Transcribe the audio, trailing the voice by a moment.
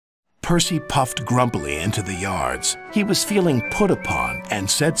Percy puffed grumpily into the yards. He was feeling put upon and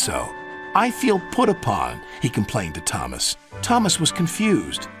said so. "I feel put upon," he complained to Thomas. Thomas was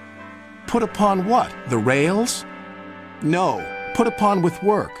confused. Put upon what? The rails? No, put upon with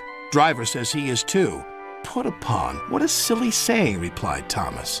work. Driver says he is too. Put upon? What a silly saying, replied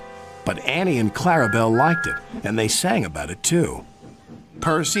Thomas. But Annie and Clarabelle liked it, and they sang about it too.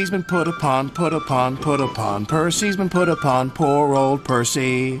 Percy's been put upon, put upon, put upon. Percy's been put upon, poor old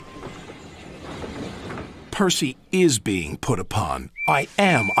Percy. Percy is being put upon. I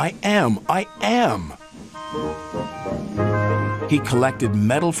am. He collected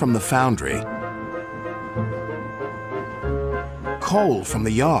metal from the foundry, coal from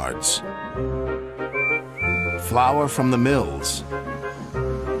the yards, flour from the mills,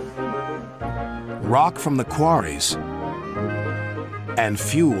 rock from the quarries, and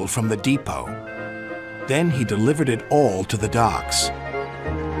fuel from the depot. Then he delivered it all to the docks.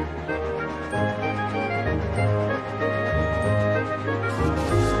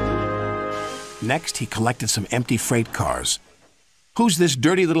 Next, he collected some empty freight cars. "Who's this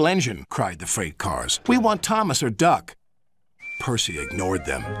dirty little engine?" cried the freight cars. "We want Thomas or Duck." Percy ignored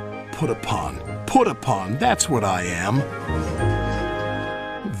them. Put upon, that's what I am.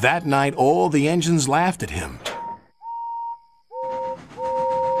 That night, all the engines laughed at him.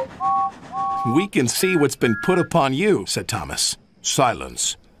 "We can see what's been put upon you," said Thomas.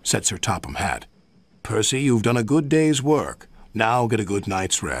 "Silence," said Sir Topham Hatt. "Percy, you've done a good day's work. Now get a good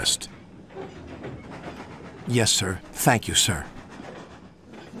night's rest." "Yes, sir. Thank you, sir."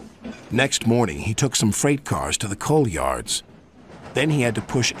 Next morning, he took some freight cars to the coal yards. Then he had to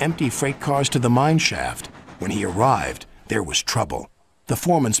push empty freight cars to the mine shaft. When he arrived, there was trouble. The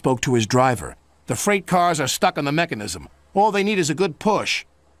foreman spoke to his driver. "The freight cars are stuck on the mechanism. All they need is a good push.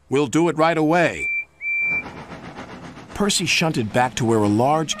 We'll do it right away." Percy shunted back to where a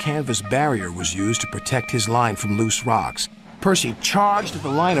large canvas barrier was used to protect his line from loose rocks. Percy charged at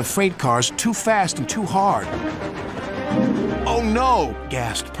the line of freight cars too fast and too hard. "Oh no!"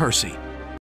 gasped Percy.